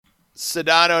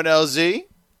Sedano and LZ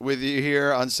with you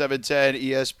here on 710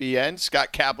 ESPN.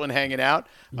 Scott Kaplan hanging out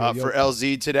for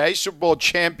LZ today. Super Bowl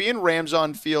champion, Rams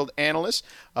on field analyst,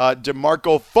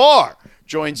 D'Marco Farr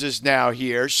joins us now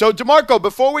here. So, D'Marco,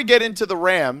 before we get into the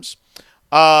Rams,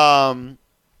 Todd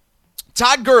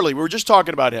Gurley, we were just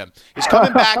talking about him. He's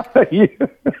coming back. Yeah.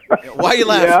 Why are you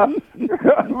laughing? Yeah.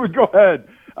 Go ahead.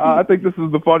 I think this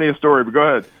is the funniest story, but go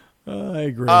ahead. I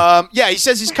agree. He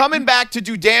says he's coming back to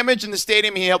do damage in the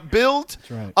stadium he helped build.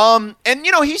 That's right. And,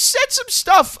 he said some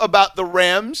stuff about the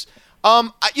Rams.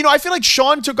 I feel like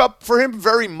Sean took up for him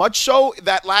very much so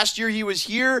that last year he was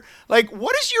here. Like,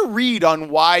 what is your read on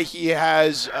why he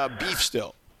has beef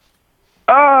still?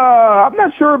 I'm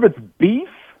not sure if it's beef.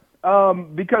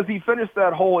 Because he finished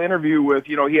that whole interview with,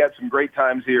 he had some great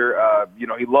times here.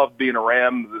 He loved being a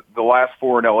Ram. The last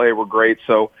 4 in L.A. were great.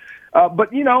 So, I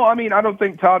don't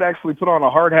think Todd actually put on a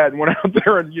hard hat and went out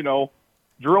there and,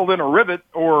 drilled in a rivet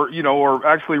or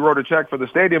actually wrote a check for the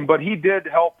stadium. But he did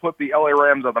help put the L.A.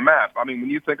 Rams on the map. I mean, when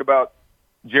you think about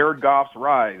Jared Goff's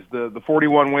rise, the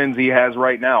 41 wins he has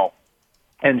right now,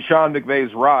 and Sean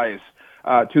McVay's rise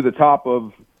to the top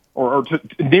of or to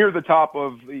near the top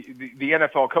of the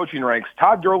NFL coaching ranks,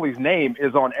 Todd Gurley's name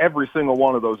is on every single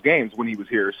one of those games when he was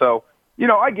here. So,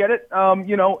 I get it.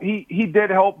 He did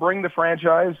help bring the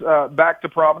franchise back to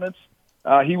prominence.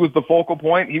 He was the focal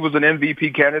point. He was an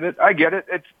MVP candidate. I get it.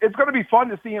 It's going to be fun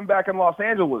to see him back in Los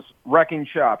Angeles wrecking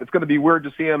shop. It's going to be weird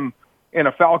to see him in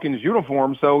a Falcons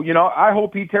uniform. So, I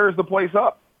hope he tears the place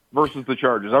up versus the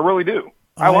Chargers. I really do.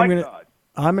 I like Todd.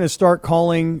 I'm going to start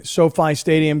calling SoFi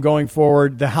Stadium going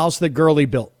forward the house that Gurley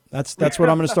built. That's what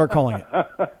I'm going to start calling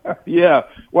it. Yeah.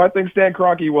 Well, I think Stan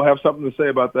Kroenke will have something to say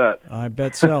about that. I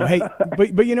bet so. Hey,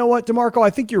 but you know what, D'Marco? I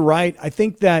think you're right. I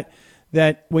think that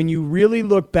when you really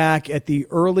look back at the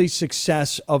early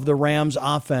success of the Rams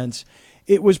offense,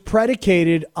 it was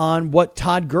predicated on what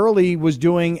Todd Gurley was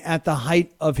doing at the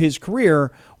height of his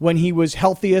career when he was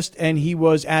healthiest and he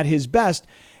was at his best.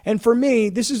 And for me,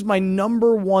 this is my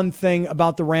number one thing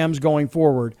about the Rams going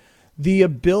forward. The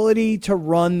ability to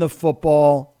run the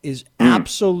football is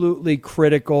absolutely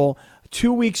critical.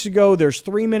 2 weeks ago, there's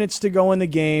 3 minutes to go in the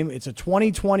game. It's a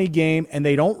 2020 game, and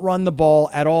they don't run the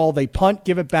ball at all. They punt,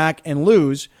 give it back, and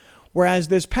lose. Whereas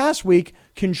this past week,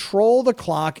 control the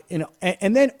clock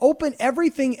and then open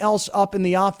everything else up in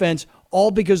the offense, all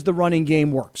because the running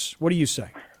game works. What do you say?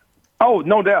 Oh,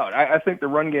 no doubt. I think the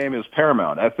run game is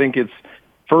paramount. I think it's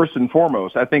first and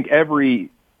foremost. I think every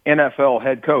NFL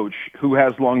head coach who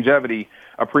has longevity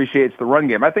appreciates the run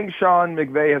game. I think Sean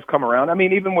McVay has come around. I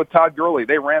mean, even with Todd Gurley,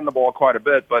 they ran the ball quite a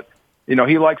bit, but,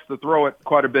 he likes to throw it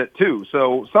quite a bit too.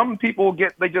 So some people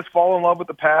they just fall in love with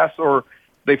the pass, or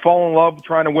they fall in love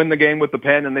trying to win the game with the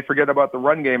pen and they forget about the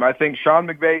run game. I think Sean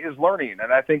McVay is learning,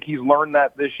 and I think he's learned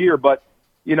that this year. But,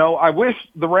 I wish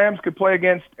the Rams could play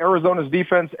against Arizona's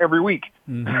defense every week.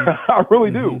 Mm-hmm. I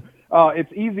really do.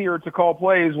 It's easier to call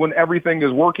plays when everything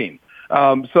is working.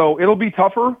 So it'll be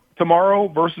tougher tomorrow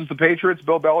versus the Patriots.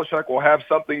 Bill Belichick will have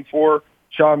something for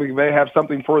Sean McVay, have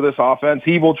something for this offense.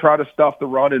 He will try to stuff the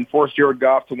run and force Jared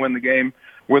Goff to win the game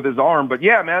with his arm. But,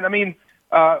 yeah, man, I mean,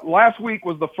 last week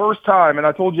was the first time, and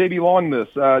I told J.B. Long this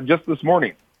just this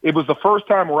morning, it was the first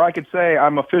time where I could say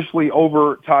I'm officially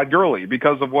over Todd Gurley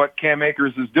because of what Cam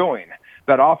Akers is doing.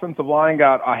 That offensive line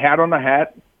got a hat on the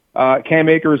hat. Cam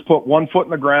Akers put 1 foot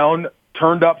in the ground,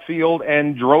 turned upfield,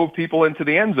 and drove people into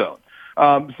the end zone.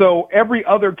 So every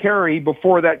other carry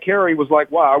before that carry was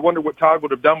like, wow, I wonder what Todd would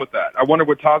have done with that. I wonder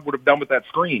what Todd would have done with that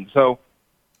screen. So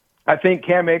I think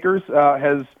Cam Akers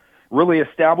has really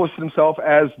established himself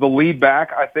as the lead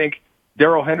back. I think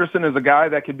Darrell Henderson is a guy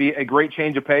that could be a great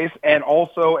change of pace and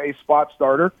also a spot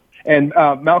starter. And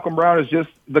Malcolm Brown is just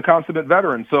the consummate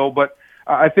veteran. So, but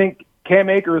I think Cam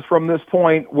Akers from this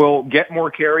point will get more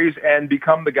carries and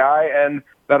become the guy, and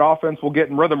that offense will get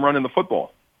in rhythm running the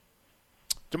football.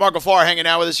 D'Marco Farr hanging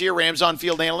out with us here, Rams on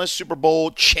field analyst, Super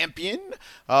Bowl champion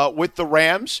with the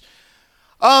Rams.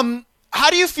 How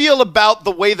do you feel about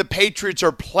the way the Patriots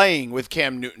are playing with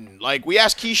Cam Newton? Like, we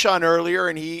asked Keyshawn earlier,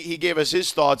 and he gave us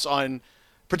his thoughts on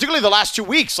particularly the last 2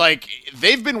 weeks. Like,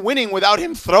 they've been winning without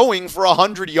him throwing for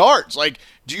 100 yards. Like,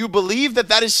 do you believe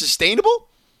that is sustainable?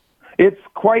 It's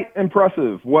quite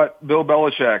impressive what Bill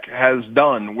Belichick has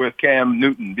done with Cam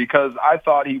Newton, because I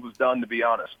thought he was done, to be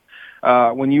honest.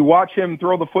 When you watch him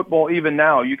throw the football even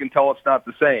now, you can tell it's not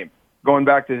the same, going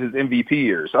back to his MVP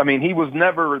years. I mean, he was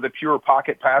never the pure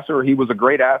pocket passer. He was a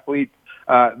great athlete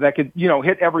that could,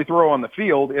 hit every throw on the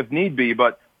field if need be.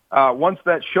 But once he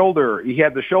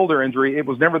had the shoulder injury, it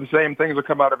was never the same. Things would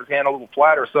come out of his hand a little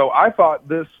flatter. So I thought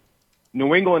this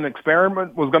New England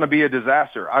experiment was going to be a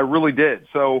disaster. I really did.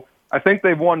 So I think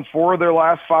they've won 4 of their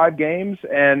last 5 games,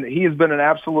 and he has been an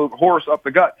absolute horse up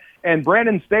the gut. And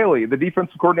Brandon Staley, the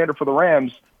defensive coordinator for the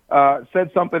Rams,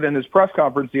 said something in his press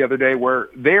conference the other day where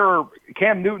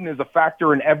Cam Newton is a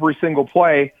factor in every single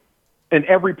play in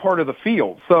every part of the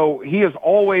field. So he is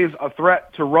always a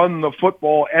threat to run the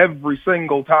football every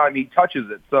single time he touches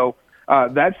it. So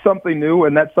that's something new,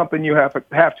 and that's something you have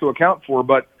to account for.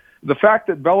 But the fact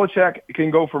that Belichick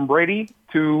can go from Brady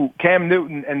to Cam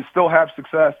Newton and still have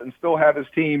success and still have his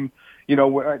team,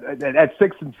 at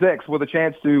 6-6 with a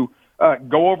chance to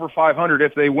go over 500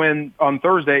 if they win on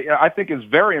Thursday, I think is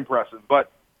very impressive.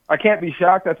 But I can't be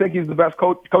shocked. I think he's the best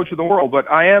coach in the world. But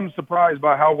I am surprised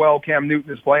by how well Cam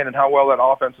Newton is playing and how well that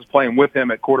offense is playing with him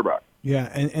at quarterback. Yeah,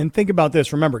 and think about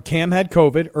this. Remember, Cam had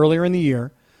COVID earlier in the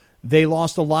year. They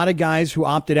lost a lot of guys who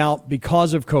opted out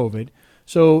because of COVID.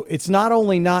 So it's not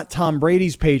only not Tom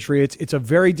Brady's Patriots, it's a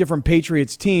very different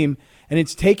Patriots team, and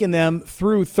it's taken them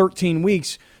through 13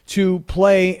 weeks to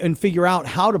play and figure out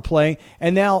how to play,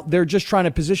 and now they're just trying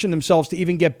to position themselves to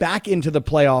even get back into the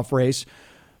playoff race.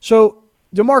 So,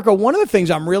 D'Marco, one of the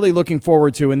things I'm really looking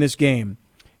forward to in this game,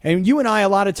 and you and I, a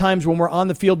lot of times when we're on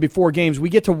the field before games, we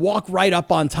get to walk right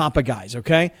up on top of guys,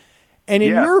 okay? And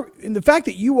in the fact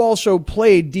that you also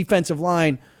played defensive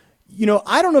line,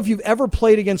 I don't know if you've ever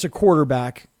played against a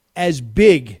quarterback as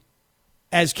big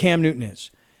as Cam Newton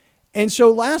is. And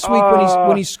so last week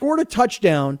when he scored a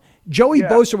touchdown, Joey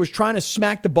Bosa was trying to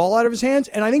smack the ball out of his hands,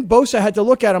 and I think Bosa had to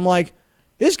look at him like,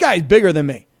 this guy's bigger than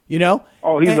me,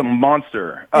 Oh, he's a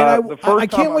monster. The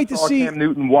first time I saw Cam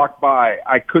Newton walk by,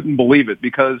 I couldn't believe it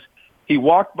because he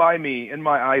walked by me in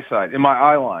my eyesight, in my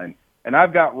eye line, and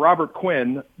I've got Robert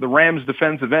Quinn, the Rams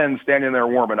defensive end, standing there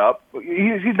warming up.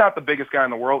 He's not the biggest guy in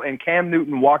the world, and Cam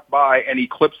Newton walked by and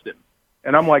eclipsed him.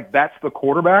 And I'm like, that's the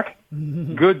quarterback?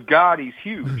 Good God, he's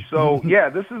huge. So, yeah,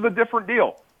 this is a different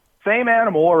deal. Same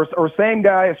animal or same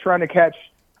guy is trying to catch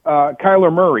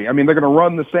Kyler Murray. I mean, they're going to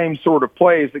run the same sort of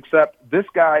plays, except this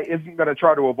guy isn't going to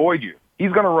try to avoid you.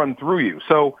 He's going to run through you.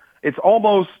 So it's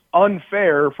almost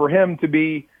unfair for him to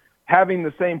be having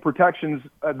the same protections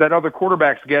that other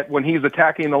quarterbacks get when he's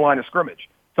attacking the line of scrimmage.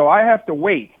 So I have to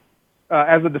wait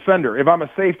as a defender. If I'm a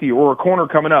safety or a corner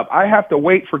coming up, I have to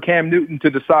wait for Cam Newton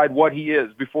to decide what he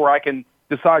is before I can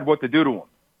decide what to do to him.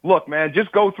 Look, man,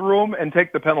 just go through him and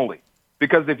take the penalty.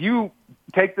 Because if you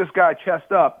take this guy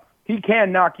chest up, he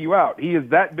can knock you out. He is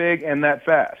that big and that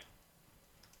fast.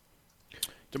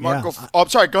 DeMarco, I'm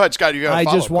sorry. Go ahead, Scott. You got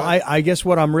to follow. I guess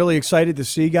what I'm really excited to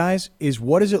see, guys, is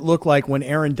what does it look like when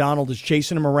Aaron Donald is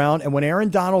chasing him around, and when Aaron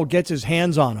Donald gets his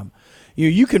hands on him.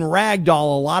 You can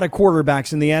ragdoll a lot of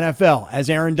quarterbacks in the NFL, as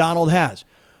Aaron Donald has.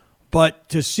 But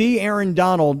to see Aaron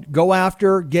Donald go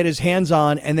after, get his hands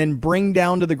on, and then bring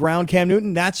down to the ground Cam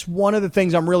Newton, that's one of the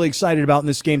things I'm really excited about in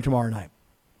this game tomorrow night.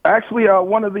 Actually,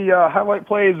 one of the highlight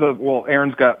plays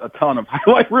Aaron's got a ton of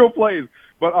highlight real plays,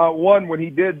 but one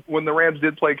when the Rams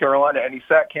did play Carolina and he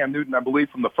sacked Cam Newton, I believe,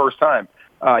 from the first time,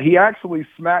 he actually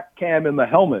smacked Cam in the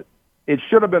helmet. It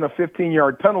should have been a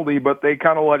 15-yard penalty, but they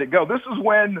kind of let it go. This is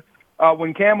when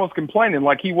Cam was complaining,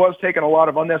 like he was taking a lot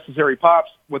of unnecessary pops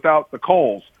without the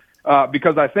calls,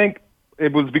 because I think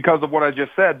it was because of what I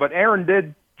just said. But Aaron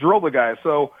did drill the guy,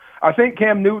 so I think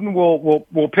Cam Newton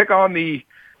will pick on the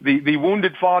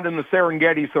wounded fawn in the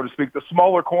Serengeti, so to speak, the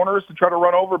smaller corners to try to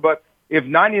run over. But if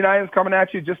 99 is coming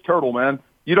at you, just turtle, man.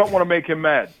 You don't want to make him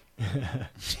mad.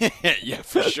 Yeah,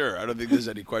 for sure. I don't think there's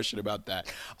any question about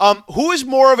that. Who is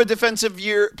more of a defensive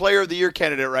player of the year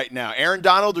candidate right now, Aaron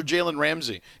Donald or Jalen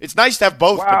Ramsey? It's nice to have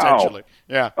both potentially.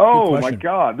 Yeah. Oh my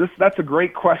God, that's a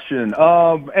great question. And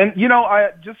I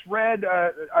just read,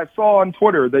 I saw on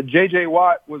Twitter that J.J.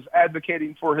 Watt was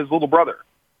advocating for his little brother,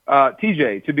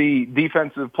 TJ, to be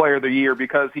defensive player of the year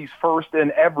because he's first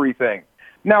in everything.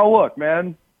 Now, look,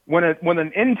 man. When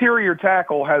an interior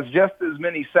tackle has just as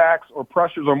many sacks or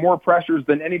pressures or more pressures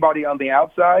than anybody on the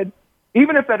outside,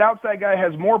 even if that outside guy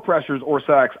has more pressures or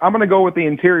sacks, I'm going to go with the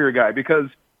interior guy because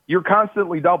you're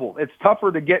constantly doubled. It's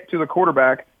tougher to get to the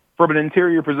quarterback from an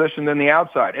interior position than the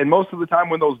outside. And most of the time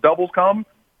when those doubles come,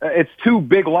 it's two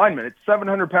big linemen. It's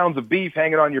 700 pounds of beef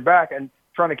hanging on your back and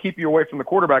trying to keep you away from the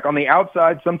quarterback. On the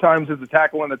outside, sometimes it's a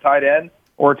tackle in the tight end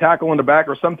or a tackle in the back,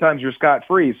 or sometimes you're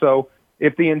scot-free. So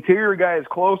if the interior guy is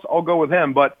close, I'll go with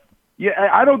him. But,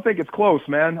 yeah, I don't think it's close,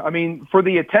 man. I mean, for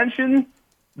the attention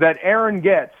that Aaron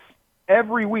gets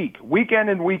every week, week in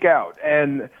and week out,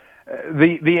 and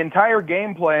the entire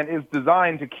game plan is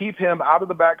designed to keep him out of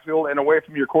the backfield and away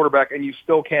from your quarterback, and you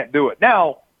still can't do it.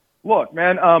 Now, look,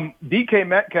 man, DK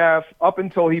Metcalf, up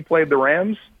until he played the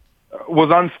Rams, was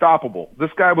unstoppable.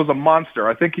 This guy was a monster.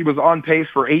 I think he was on pace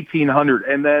for 1,800,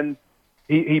 and then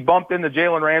he bumped into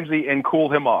Jalen Ramsey and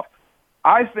cooled him off.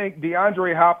 I think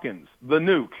DeAndre Hopkins, the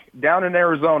nuke, down in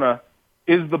Arizona,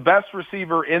 is the best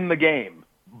receiver in the game,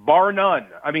 bar none.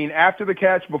 I mean, after the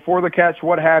catch, before the catch,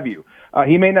 what have you.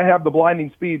 He may not have the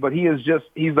blinding speed, but he's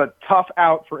a tough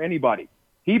out for anybody.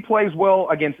 He plays well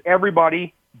against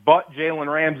everybody but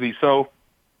Jalen Ramsey. So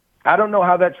I don't know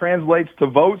how that translates to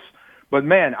votes, but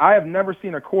man, I have never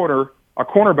seen a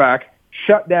cornerback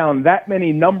shut down that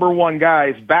many number one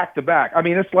guys back to back. I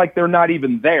mean, it's like they're not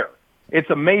even there. It's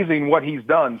amazing what he's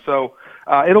done. So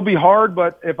it'll be hard,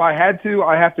 but if I had to,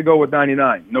 I have to go with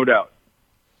 99, no doubt.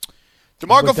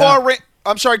 D'Marco Farr,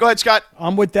 I'm sorry, go ahead, Scott.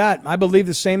 I'm with that. I believe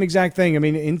the same exact thing. I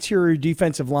mean, interior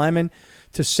defensive lineman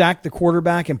to sack the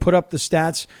quarterback and put up the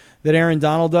stats that Aaron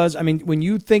Donald does. I mean, when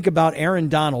you think about Aaron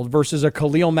Donald versus a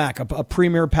Khalil Mack, a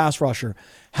premier pass rusher,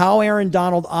 how Aaron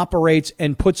Donald operates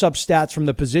and puts up stats from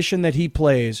the position that he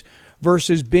plays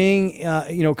versus being,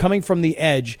 coming from the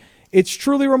edge, it's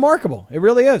truly remarkable. It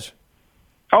really is.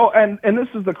 Oh, and this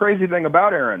is the crazy thing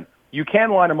about Aaron. You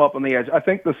can line him up on the edge. I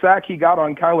think the sack he got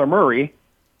on Kyler Murray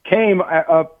came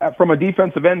from a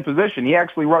defensive end position. He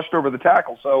actually rushed over the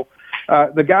tackle. So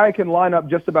the guy can line up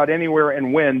just about anywhere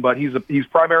and win, but he's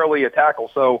primarily a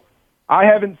tackle. So I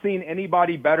haven't seen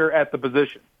anybody better at the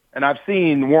position. And I've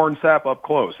seen Warren Sapp up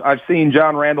close. I've seen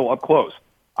John Randall up close.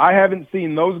 I haven't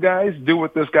seen those guys do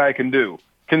what this guy can do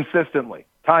consistently,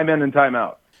 time in and time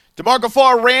out. D'Marco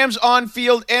Farr, Rams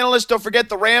on-field analyst. Don't forget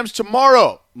the Rams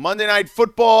tomorrow, Monday Night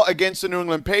Football against the New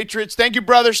England Patriots. Thank you,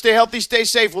 brother. Stay healthy, stay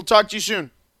safe. We'll talk to you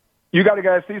soon. You got it,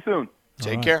 guys. See you soon.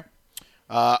 Take care.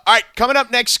 All right, coming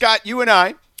up next, Scott, you and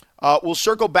I will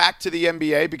circle back to the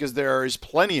NBA because there is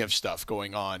plenty of stuff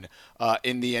going on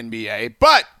in the NBA.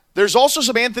 But there's also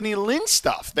some Anthony Lynn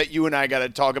stuff that you and I got to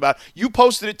talk about. You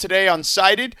posted it today on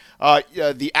Cited,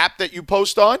 the app that you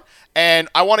post on, and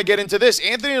I want to get into this.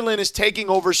 Anthony Lynn is taking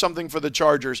over something for the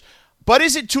Chargers, but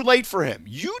is it too late for him?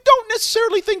 You don't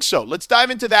necessarily think so. Let's dive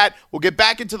into that. We'll get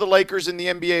back into the Lakers and the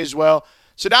NBA as well.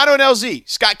 Sedano and LZ,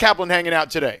 Scott Kaplan hanging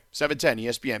out today. 710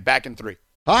 ESPN, back in 3.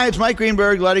 Hi, it's Mike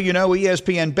Greenberg letting you know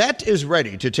ESPN Bet is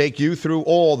ready to take you through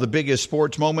all the biggest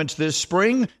sports moments this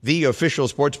spring. The official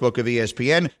sportsbook of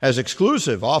ESPN has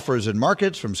exclusive offers and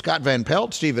markets from Scott Van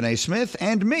Pelt, Stephen A. Smith,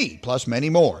 and me, plus many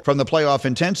more. From the playoff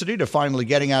intensity to finally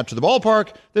getting out to the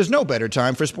ballpark, there's no better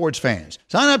time for sports fans.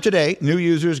 Sign up today. New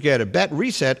users get a bet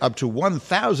reset up to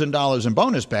 $1,000 in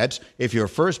bonus bets if your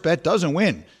first bet doesn't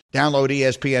win. Download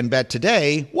ESPN Bet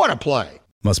today. What a play.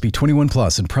 Must be 21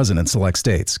 plus and present in select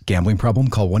states. Gambling problem?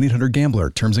 Call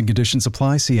 1-800-GAMBLER. Terms and conditions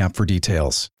apply. See app for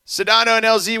details. Sedano and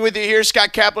LZ with you here.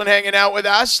 Scott Kaplan hanging out with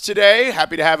us today.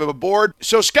 Happy to have him aboard.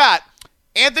 So, Scott,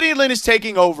 Anthony Lynn is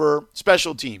taking over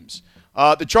special teams.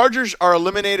 The Chargers are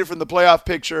eliminated from the playoff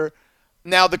picture.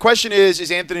 Now, the question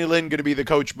is Anthony Lynn going to be the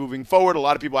coach moving forward? A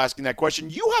lot of people asking that question.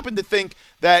 You happen to think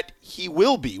that he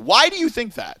will be. Why do you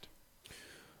think that?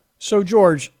 So,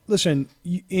 George, listen,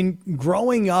 in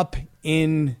growing up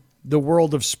in the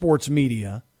world of sports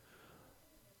media,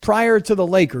 prior to the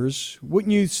Lakers,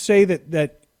 wouldn't you say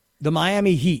that the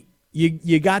Miami Heat,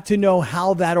 you got to know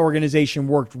how that organization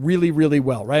worked really, really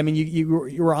well, right? I mean, you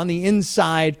were on the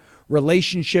inside,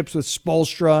 relationships with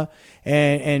Spoelstra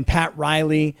and Pat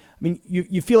Riley. I mean,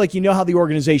 you feel like you know how the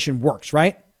organization works,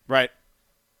 right? Right.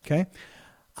 Okay.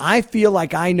 I feel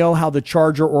like I know how the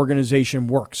Charger organization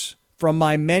works from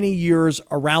my many years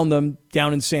around them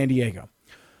down in San Diego.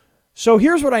 So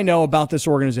here's what I know about this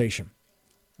organization.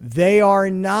 They are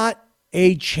not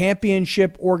a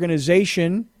championship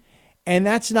organization, and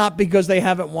that's not because they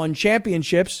haven't won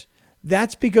championships.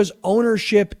 That's because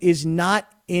ownership is not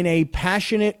in a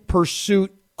passionate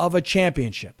pursuit of a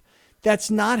championship.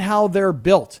 That's not how they're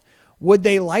built. Would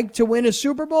they like to win a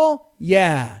Super Bowl?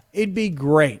 Yeah, it'd be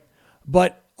great.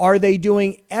 But are they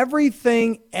doing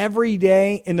everything every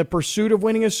day in the pursuit of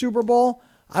winning a Super Bowl?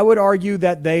 I would argue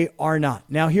that they are not.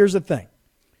 Now, here's the thing.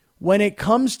 When it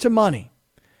comes to money,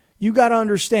 you got to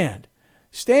understand,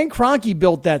 Stan Kroenke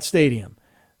built that stadium.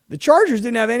 The Chargers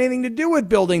didn't have anything to do with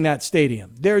building that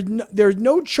stadium. There's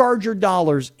no Charger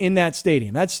dollars in that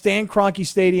stadium. That's Stan Kroenke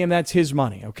Stadium. That's his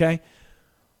money, okay?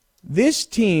 This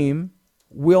team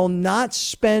will not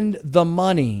spend the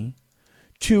money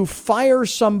to fire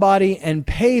somebody and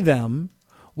pay them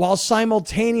while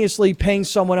simultaneously paying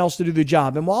someone else to do the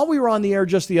job. And while we were on the air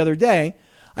just the other day,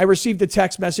 I received a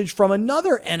text message from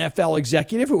another NFL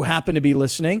executive who happened to be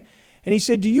listening. And he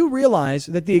said, do you realize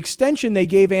that the extension they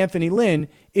gave Anthony Lynn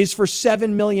is for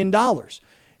 $7 million?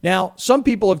 Now, some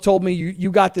people have told me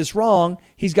you got this wrong.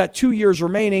 He's got 2 years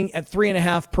remaining at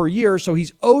 $3.5 per year, so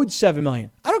he's owed $7 million.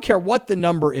 I don't care what the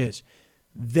number is.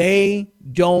 They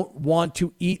don't want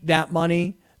to eat that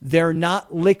money. They're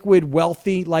not liquid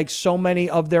wealthy like so many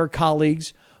of their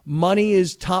colleagues. Money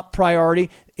is top priority.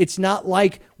 It's not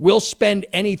like we'll spend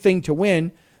anything to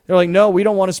win. They're like, no, we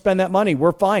don't want to spend that money.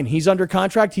 We're fine. He's under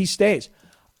contract. He stays.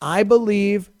 I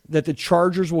believe that the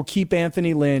Chargers will keep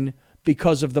Anthony Lynn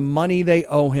because of the money they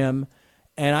owe him.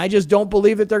 And I just don't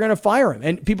believe that they're going to fire him.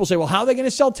 And people say, well, how are they going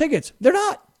to sell tickets? They're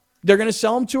not. They're going to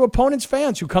sell them to opponents'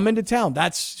 fans who come into town.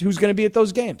 That's who's going to be at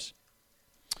those games.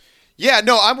 Yeah,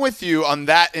 no, I'm with you on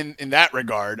that in that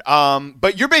regard.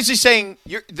 But you're basically saying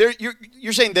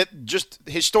you're saying that just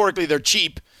historically they're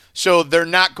cheap, so they're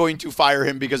not going to fire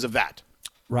him because of that.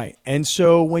 Right. And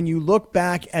so when you look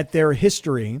back at their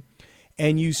history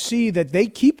and you see that they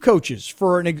keep coaches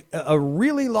for a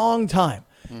really long time,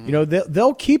 you know,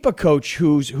 they'll keep a coach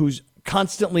who's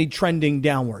constantly trending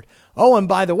downward. Oh, and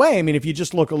by the way, I mean, if you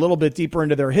just look a little bit deeper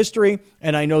into their history,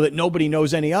 and I know that nobody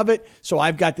knows any of it, so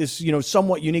I've got this,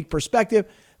 somewhat unique perspective.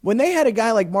 When they had a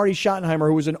guy like Marty Schottenheimer,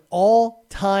 who was an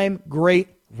all-time great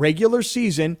regular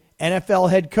season NFL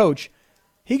head coach,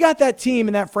 he got that team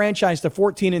and that franchise to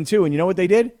 14-2, and you know what they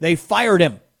did? They fired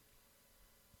him.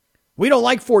 We don't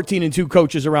like 14-2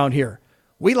 coaches around here.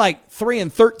 We like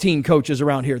 3-13 coaches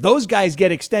around here. Those guys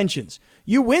get extensions.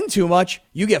 You win too much,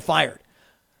 you get fired.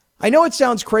 I know it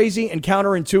sounds crazy and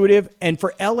counterintuitive, and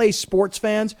for LA sports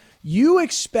fans, you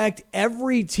expect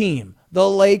every team, the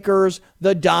Lakers,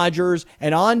 the Dodgers,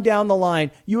 and on down the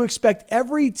line, you expect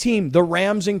every team, the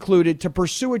Rams included, to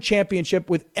pursue a championship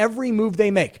with every move they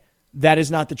make. That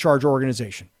is not the Charger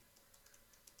organization.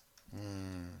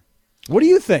 What do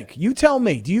you think? You tell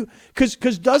me. Do you?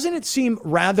 Because doesn't it seem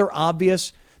rather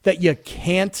obvious that you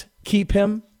can't keep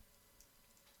him?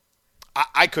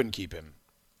 I couldn't keep him.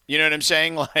 You know what I'm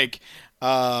saying? Like,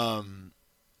 and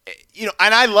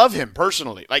I love him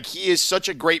personally. Like, he is such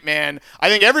a great man. I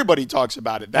think everybody talks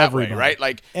about it that way, right?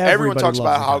 Like, everyone talks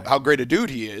about how great a dude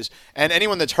he is. And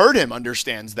anyone that's heard him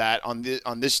understands that on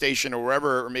this station or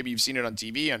wherever, or maybe you've seen it on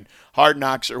TV on Hard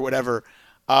Knocks or whatever.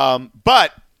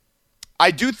 But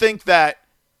I do think that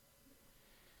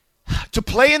to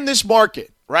play in this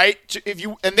market, right?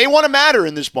 And they want to matter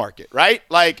in this market, right?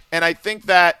 Like, and I think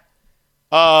that,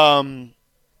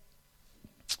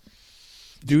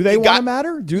 do they want to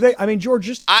matter? Do they? I mean, George,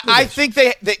 just I think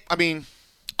they. I mean,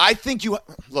 I think you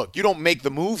look. You don't make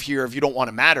the move here if you don't want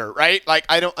to matter, right? Like,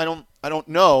 I don't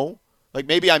know. Like,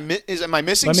 maybe am I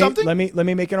missing something? Let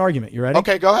me make an argument. You ready?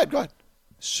 Okay, go ahead.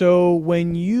 So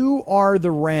when you are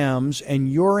the Rams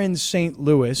and you're in St.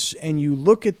 Louis and you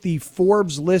look at the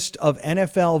Forbes list of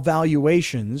NFL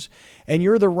valuations and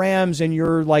you're the Rams and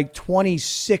you're like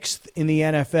 26th in the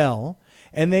NFL,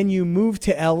 and then you move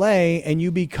to LA and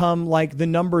you become like the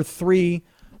number 3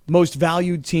 most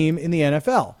valued team in the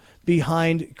NFL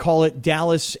behind, call it,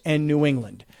 Dallas and New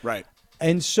England. Right.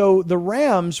 And so the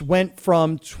Rams went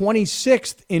from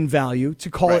 26th in value to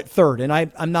call it 3rd. And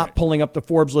I'm not pulling up the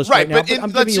Forbes list right now, but I'm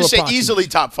let's giving you just say approximates. easily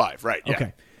top 5, right? Yeah.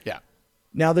 Okay. Yeah.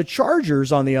 Now the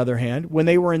Chargers, on the other hand, when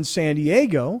they were in San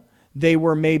Diego, they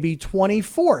were maybe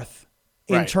 24th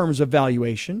in terms of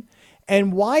valuation.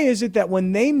 And why is it that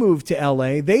when they moved to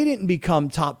LA, they didn't become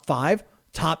top 5,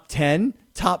 top 10,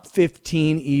 top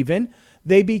 15 even?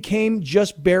 They became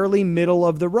just barely middle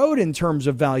of the road in terms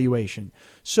of valuation.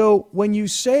 So when you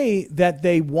say that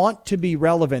they want to be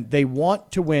relevant, they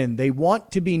want to win, they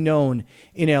want to be known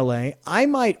in LA, I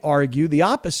might argue the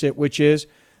opposite, which is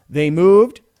they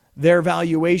moved, their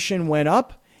valuation went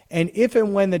up, and if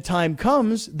and when the time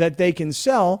comes that they can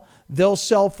sell, they'll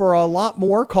sell for a lot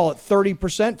more, call it 30%,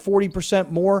 40%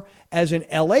 more as an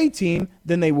LA team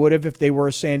than they would have if they were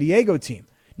a San Diego team.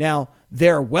 Now,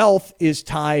 their wealth is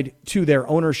tied to their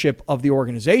ownership of the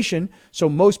organization, so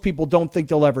most people don't think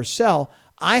they'll ever sell.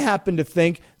 I happen to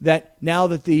think that now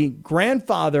that the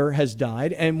grandfather has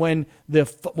died and when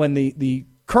the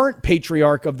current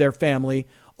patriarch of their family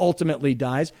ultimately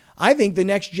dies, I think the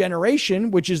next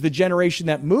generation, which is the generation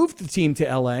that moved the team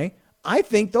to LA, I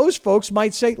think those folks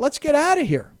might say, let's get out of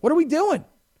here. What are we doing?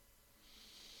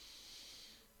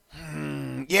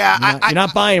 Yeah, you're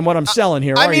not buying what I'm selling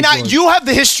here. I mean, you have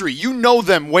the history. You know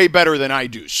them way better than I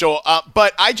do. So,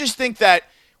 but I just think that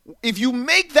if you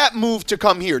make that move to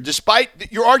come here,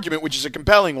 despite your argument, which is a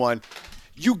compelling one,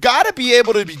 you got to be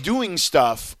able to be doing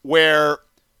stuff where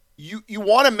you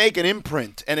want to make an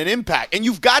imprint and an impact. And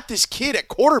you've got this kid at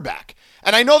quarterback.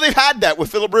 And I know they've had that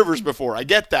with Phillip Rivers before. I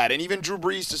get that. And even Drew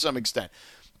Brees to some extent.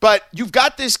 But you've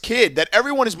got this kid that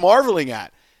everyone is marveling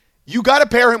at. You got to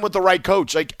pair him with the right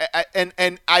coach.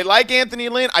 And I like Anthony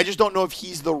Lynn. I just don't know if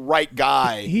he's the right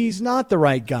guy. He's not the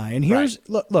right guy. And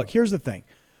look, here's the thing.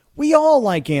 We all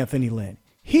like Anthony Lynn.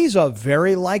 He's a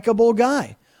very likable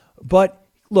guy. But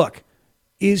look,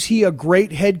 Is he a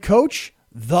great head coach?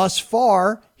 Thus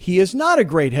far, he is not a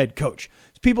great head coach.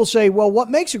 People say, well, what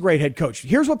makes a great head coach?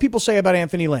 Here's what people say about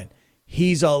Anthony Lynn.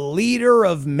 He's a leader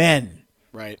of men.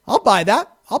 Right. I'll buy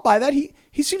that.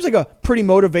 He seems like a pretty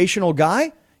motivational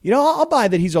guy. I'll buy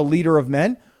that he's a leader of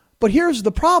men. But here's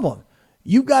the problem.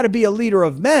 You've got to be a leader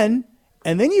of men,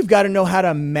 and then you've got to know how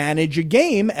to manage a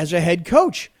game as a head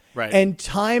coach. Right. And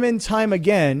time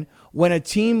again, when a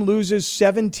team loses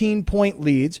 17-point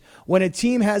leads, when a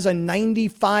team has a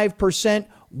 95%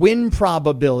 win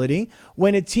probability,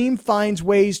 when a team finds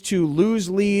ways to lose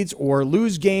leads or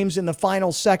lose games in the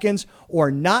final seconds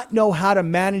or not know how to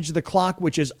manage the clock,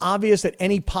 which is obvious that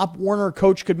any Pop Warner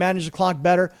coach could manage the clock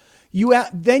better,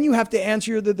 then you have to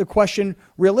answer the question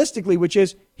realistically, which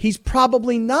is he's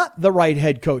probably not the right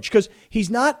head coach because he's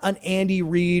not an Andy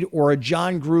Reid or a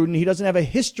John Gruden. He doesn't have a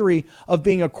history of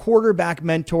being a quarterback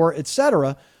mentor,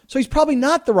 etc. So he's probably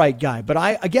not the right guy. But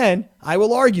I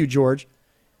will argue, George,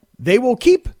 they will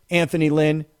keep Anthony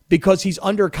Lynn because he's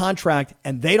under contract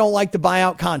and they don't like to buy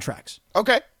out contracts.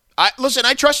 Okay. Listen,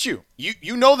 I trust you.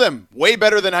 You know them way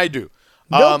better than I do.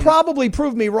 They'll probably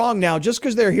prove me wrong now just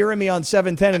because they're hearing me on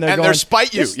 710 and they're going, they'll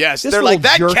spite you. Yes. This They're like,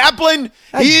 that jerk, Kaplan,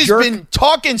 he's been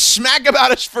talking smack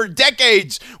about us for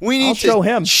decades. We need to show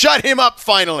him. Shut him up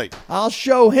finally. I'll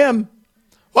show him.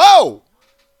 Whoa.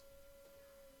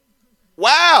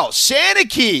 Wow. Santa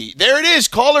Key. There it is.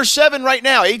 Caller 7 right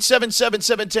now.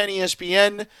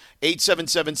 877-710-ESPN.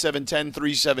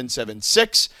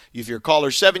 877-710-3776. If you're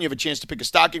caller 7, you have a chance to pick a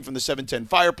stocking from the 710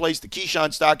 Fireplace, the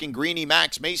Keyshawn stocking, Greeny,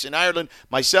 Max, Mason, Ireland,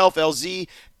 myself, LZ,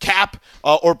 Cap,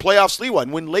 or playoff Sliwa,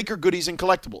 and win Laker goodies and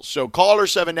collectibles. So caller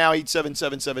 7 now,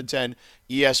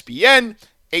 877-710-ESPN.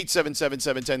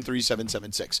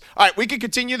 877-710-3776. All right, we can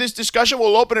continue this discussion.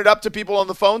 We'll open it up to people on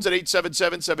the phones at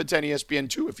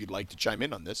 877-710-ESPN2 if you'd like to chime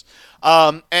in on this.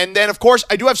 And then, of course,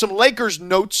 I do have some Lakers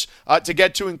notes to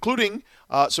get to, including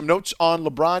some notes on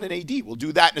LeBron and AD. We'll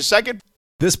do that in a second.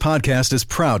 This podcast is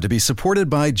proud to be supported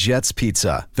by Jets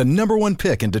Pizza, the #1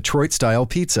 pick in Detroit-style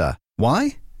pizza.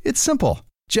 Why? It's simple.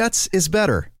 Jets is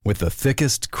better. With the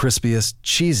thickest, crispiest,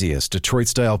 cheesiest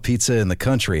Detroit-style pizza in the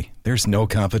country, there's no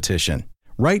competition.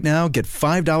 Right now, get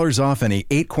 $5 off any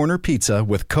 8-corner pizza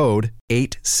with code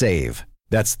 8SAVE.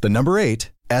 That's the number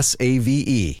 8,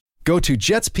 S-A-V-E. Go to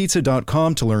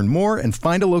jetspizza.com to learn more and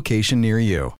find a location near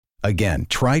you. Again,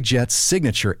 try Jet's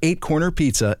signature 8-corner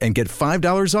pizza and get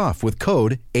 $5 off with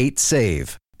code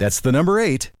 8SAVE. That's the number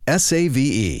 8,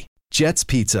 S-A-V-E. Jet's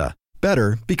Pizza.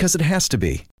 Better because it has to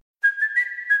be.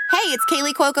 Hey, it's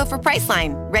Kaylee Cuoco for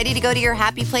Priceline. Ready to go to your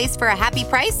happy place for a happy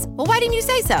price? Well, why didn't you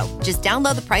say so? Just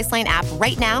download the Priceline app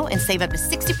right now and save up to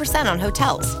 60% on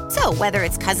hotels. So whether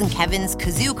it's Cousin Kevin's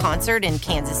Kazoo Concert in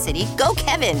Kansas City, go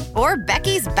Kevin, or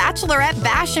Becky's Bachelorette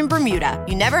Bash in Bermuda,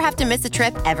 you never have to miss a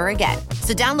trip ever again.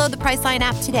 So download the Priceline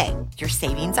app today. Your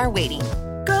savings are waiting.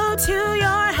 Go to your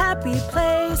happy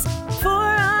place for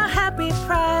a happy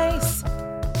price.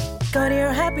 Go to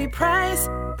your happy price,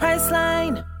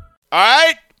 Priceline. All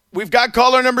right. We've got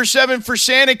caller number 7 for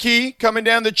Santa Key coming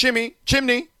down the chimney.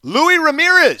 Louis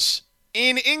Ramirez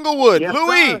in Inglewood. Yes,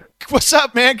 Louis, sir. What's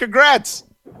up, man? Congrats.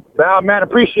 Well, man,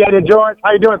 appreciate it, George.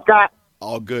 How you doing, Scott?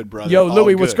 All good, brother. Yo, All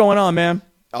Louis, good. what's going on, man?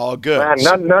 All good. Man,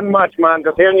 none much, man.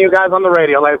 Just hearing you guys on the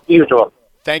radio like usual.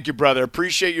 Thank you, brother.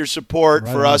 Appreciate your support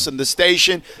for us and the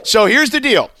station. So here's the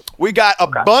deal. We got a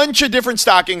bunch of different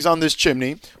stockings on this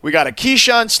chimney. We got a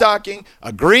Keyshawn stocking,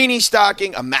 a Greeny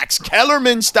stocking, a Max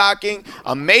Kellerman stocking,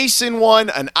 a Mason one,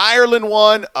 an Ireland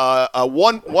one,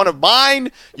 one of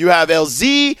mine. You have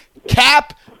LZ,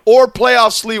 Cap, or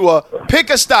playoff Sliwa.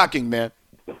 Pick a stocking, man.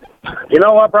 You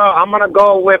know what, bro? I'm gonna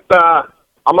go with my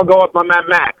man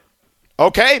Max.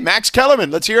 Okay, Max Kellerman.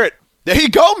 Let's hear it. There you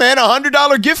go, man.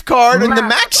 $100 gift card and the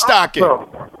Max stocking. Awesome.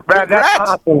 Man, that's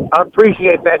awesome. I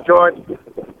appreciate that, George.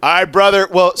 All right, brother.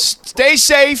 Well, stay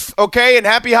safe, okay, and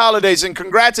happy holidays, and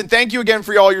congrats, and thank you again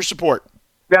for all your support.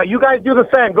 Yeah, you guys do the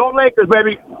same. Go Lakers,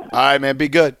 baby. All right, man. Be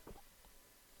good.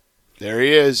 There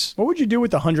he is. What would you do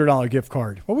with the $100 gift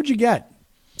card? What would you get?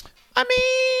 I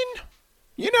mean,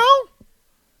 you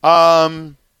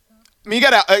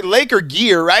got a Laker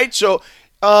gear, right? So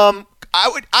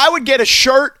I would get a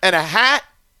shirt and a hat,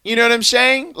 you know what I'm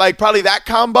saying? Like probably that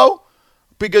combo.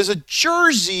 Because a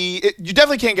jersey, you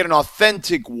definitely can't get an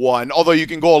authentic one, although you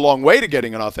can go a long way to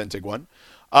getting an authentic one.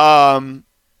 Unless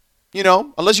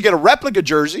you get a replica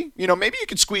jersey, maybe you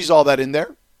could squeeze all that in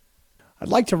there. I'd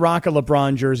like to rock a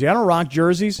LeBron jersey. I don't rock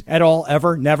jerseys at all,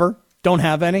 ever, never. Don't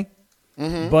have any.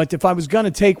 Mm-hmm. But if I was going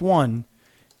to take one,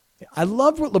 I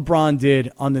love what LeBron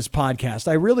did on this podcast.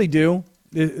 I really do.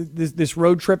 this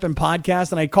road trip and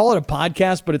podcast, and I call it a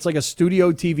podcast, but it's like a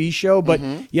studio TV show. But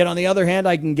yet on the other hand,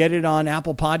 I can get it on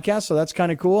Apple Podcasts, so that's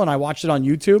kind of cool. And I watched it on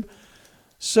YouTube.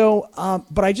 So,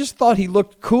 but I just thought he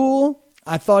looked cool.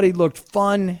 I thought he looked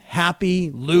fun, happy,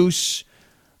 loose.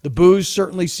 The booze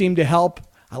certainly seemed to help.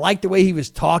 I liked the way he was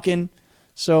talking.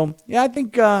 So, yeah, I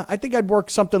think I'd work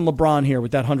something LeBron here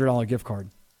with that $100 gift card.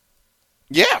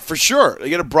 Yeah, for sure. You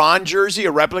get a Bron jersey,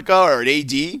 a replica, or an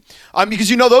AD. Because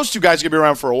those two guys are going to be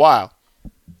around for a while.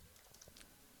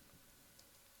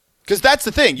 Because that's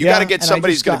the thing. You got to get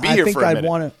somebody who's going to be here for a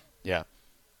minute. Yeah.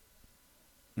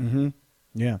 Mm-hmm.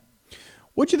 Yeah.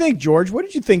 What'd you think, George? What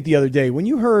did you think the other day when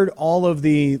you heard all of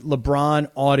the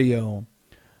LeBron audio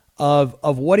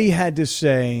of what he had to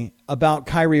say about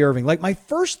Kyrie Irving? Like, my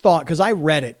first thought, because I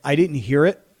read it, I didn't hear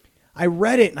it. I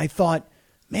read it and I thought,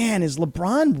 man, is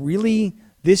LeBron really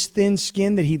this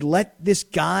thin-skinned that he'd let this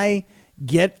guy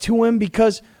get to him?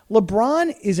 Because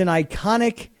LeBron is an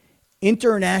iconic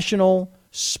international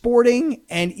sporting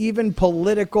and even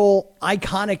political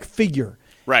iconic figure.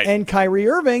 Right. And Kyrie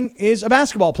Irving is a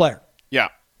basketball player. Yeah.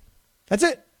 That's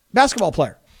it. Basketball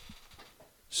player.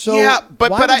 So why would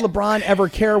LeBron ever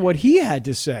care what he had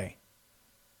to say?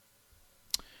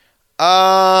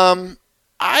 I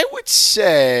would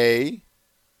say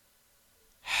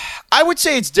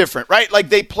it's different, right? Like,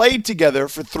 they played together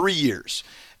for 3 years.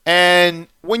 And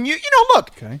when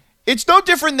look, it's no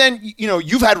different than,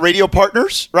 you've had radio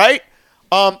partners, right?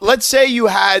 Let's say you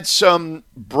had some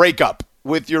breakup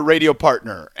with your radio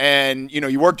partner and,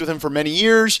 you worked with him for many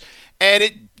years and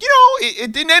it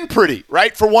didn't end pretty,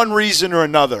 right? For one reason or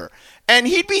another. And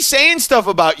he'd be saying stuff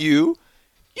about you,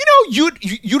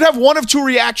 you'd have one of two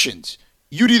reactions.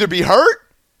 You'd either be hurt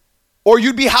or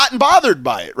you'd be hot and bothered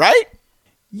by it, right?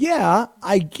 Yeah,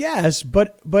 I guess.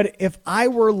 But if I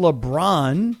were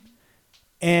LeBron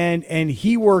and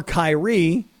he were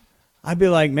Kyrie, I'd be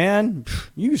like, man,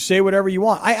 you say whatever you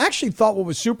want. I actually thought what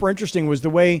was super interesting was the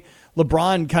way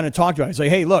LeBron kind of talked about it. He's like,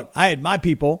 hey, look, I had my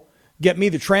people get me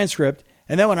the transcript.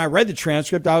 And then when I read the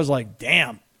transcript, I was like,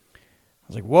 damn. I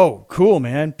was like, whoa, cool,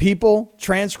 man. People,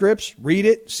 transcripts, read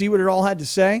it, see what it all had to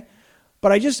say.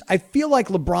 But I feel like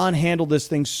LeBron handled this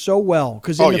thing so well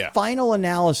because in the final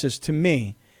analysis, to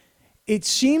me, it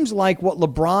seems like what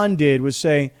LeBron did was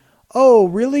say, oh,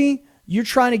 really? You're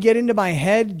trying to get into my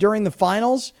head during the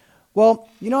finals? Well,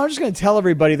 I'm just going to tell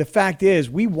everybody the fact is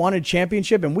we won a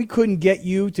championship and we couldn't get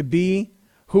you to be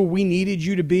who we needed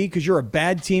you to be because you're a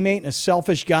bad teammate and a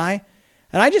selfish guy.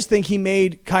 And I just think he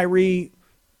made Kyrie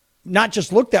not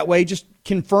just look that way, just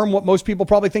confirm what most people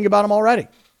probably think about him already.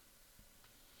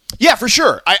 Yeah, for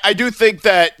sure. I do think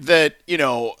that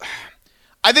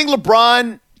I think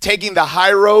LeBron taking the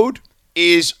high road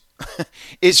is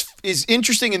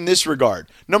interesting in this regard.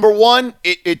 Number one,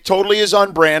 it totally is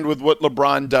on brand with what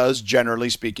LeBron does, generally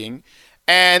speaking.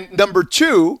 And number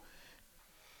two,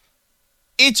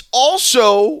 it's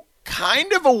also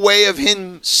kind of a way of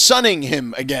him sunning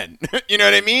him again. You know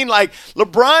what I mean? Like,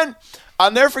 LeBron,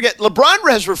 I'll never forget, LeBron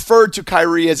has referred to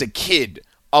Kyrie as a kid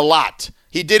a lot.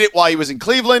 He did it while he was in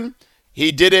Cleveland.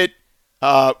 He did it,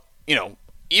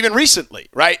 even recently,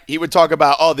 right? He would talk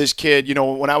about, oh, this kid,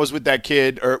 when I was with that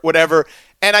kid or whatever.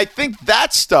 And I think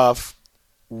that stuff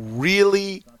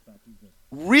really,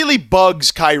 really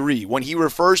bugs Kyrie when he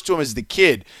refers to him as the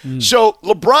kid. So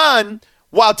LeBron,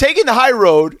 while taking the high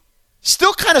road,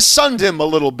 still kind of sunned him a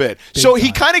little bit.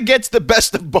 He kind of gets the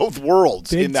best of both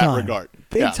worlds in that regard.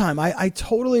 Big time. I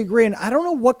totally agree. And I don't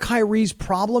know what Kyrie's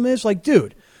problem is. Like,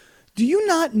 dude, do you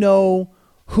not know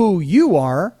who you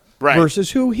are versus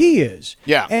who he is?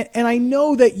 Yeah. And I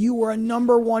know that you were a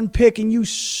number one pick and you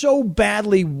so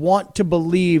badly want to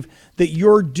believe that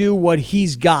you're due what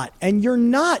he's got. And you're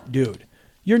not, dude.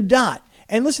 You're not.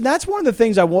 And listen, that's one of the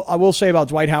things I will say about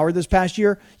Dwight Howard this past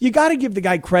year. You got to give the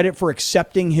guy credit for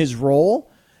accepting his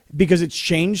role because it's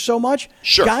changed so much.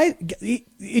 Sure.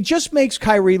 It just makes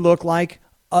Kyrie look like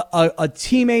a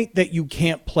teammate that you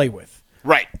can't play with.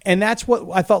 Right. And that's what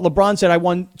I thought LeBron said. I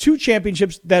won 2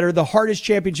 championships that are the hardest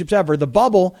championships ever, the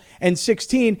bubble and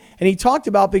 16. And he talked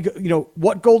about,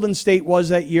 what Golden State was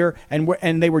that year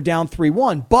and they were down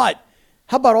 3-1. But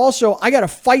how about also, I got to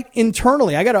fight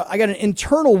internally. I got an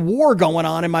internal war going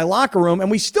on in my locker room, and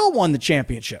we still won the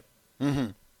championship.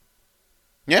 Mm-hmm.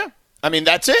 Yeah. I mean,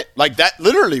 that's it. Like, that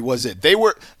literally was it.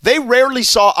 They rarely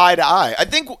saw eye to eye. I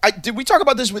think, did we talk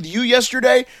about this with you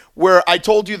yesterday, where I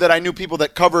told you that I knew people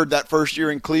that covered that first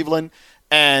year in Cleveland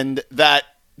and that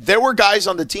there were guys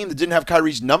on the team that didn't have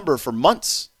Kyrie's number for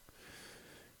months?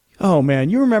 Oh, man.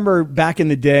 You remember back in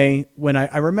the day when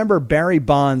I remember Barry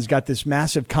Bonds got this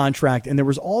massive contract, and there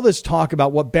was all this talk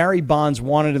about what Barry Bonds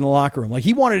wanted in the locker room. Like,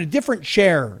 he wanted a different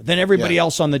chair than everybody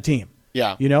else on the team.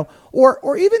 Yeah. You know,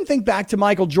 or even think back to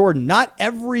Michael Jordan. Not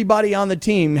everybody on the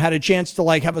team had a chance to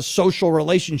have a social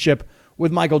relationship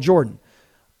with Michael Jordan.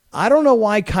 I don't know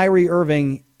why Kyrie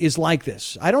Irving is like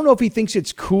this. I don't know if he thinks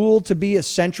it's cool to be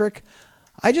eccentric.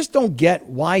 I just don't get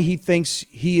why he thinks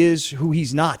he is who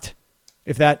he's not,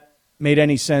 if that made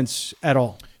any sense at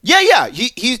all. Yeah.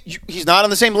 He's not on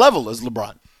the same level as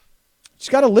LeBron.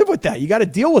 Just got to live with that. You got to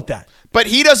deal with that. But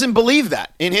he doesn't believe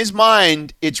that. In his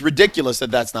mind, it's ridiculous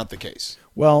that that's not the case.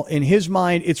 Well, in his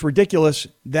mind, it's ridiculous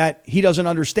that he doesn't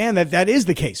understand that that is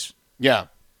the case. Yeah.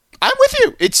 I'm with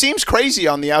you. It seems crazy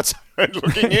on the outside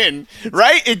looking in,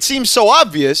 right? It seems so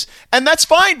obvious, and that's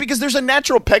fine because there's a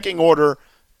natural pecking order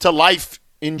to life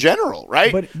in general,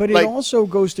 right? But it also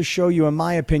goes to show you, in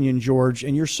my opinion, George,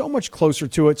 and you're so much closer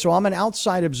to it, so I'm an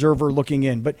outside observer looking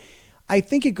in, but I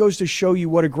think it goes to show you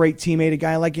what a great teammate a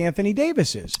guy like Anthony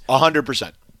Davis is.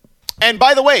 100%. And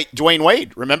by the way, Dwayne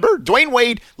Wade, remember?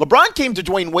 LeBron came to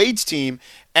Dwayne Wade's team,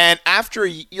 and after,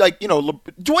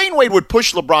 Dwayne Wade would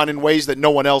push LeBron in ways that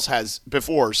no one else has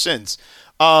before or since.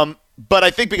 But I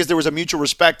think because there was a mutual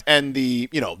respect and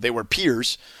they were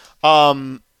peers.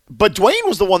 But Dwayne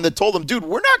was the one that told him, dude,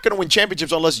 we're not going to win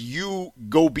championships unless you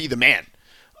go be the man.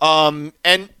 And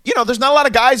there's not a lot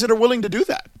of guys that are willing to do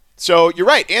that. So you're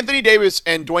right. Anthony Davis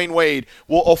and Dwayne Wade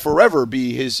will forever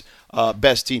be his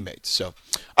best teammates. So,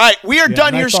 all right, we are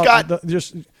done here, Scott.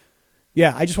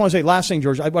 I just want to say last thing,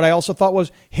 George. What I also thought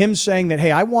was him saying that,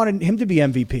 hey, I wanted him to be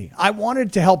MVP. I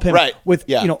wanted to help him with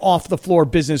off the floor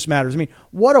business matters. I mean,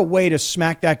 what a way to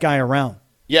smack that guy around.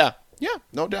 Yeah,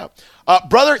 no doubt.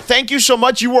 Brother, thank you so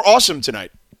much. You were awesome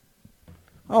tonight.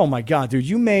 Oh, my God, dude.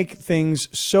 You make things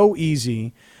so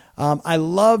easy. I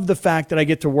love the fact that I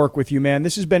get to work with you, man.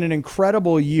 This has been an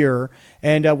incredible year.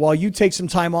 And while you take some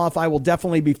time off, I will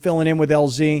definitely be filling in with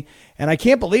LZ. And I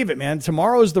can't believe it, man.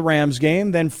 Tomorrow's the Rams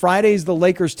game. Then Friday's the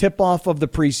Lakers tip-off of the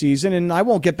preseason. And I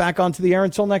won't get back onto the air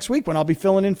until next week when I'll be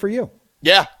filling in for you.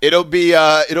 Yeah, it'll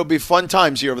be fun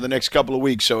times here over the next couple of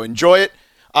weeks. So enjoy it.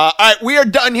 All right, we are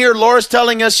done here. Laura's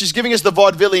telling us, she's giving us the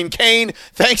vaudevillian cane.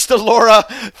 Thanks to Laura.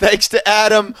 Thanks to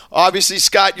Adam. Obviously,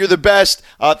 Scott, you're the best.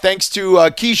 Thanks to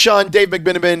Keyshawn, Dave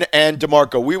McMiniman, and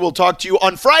D'Marco. We will talk to you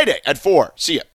on Friday at 4. See ya.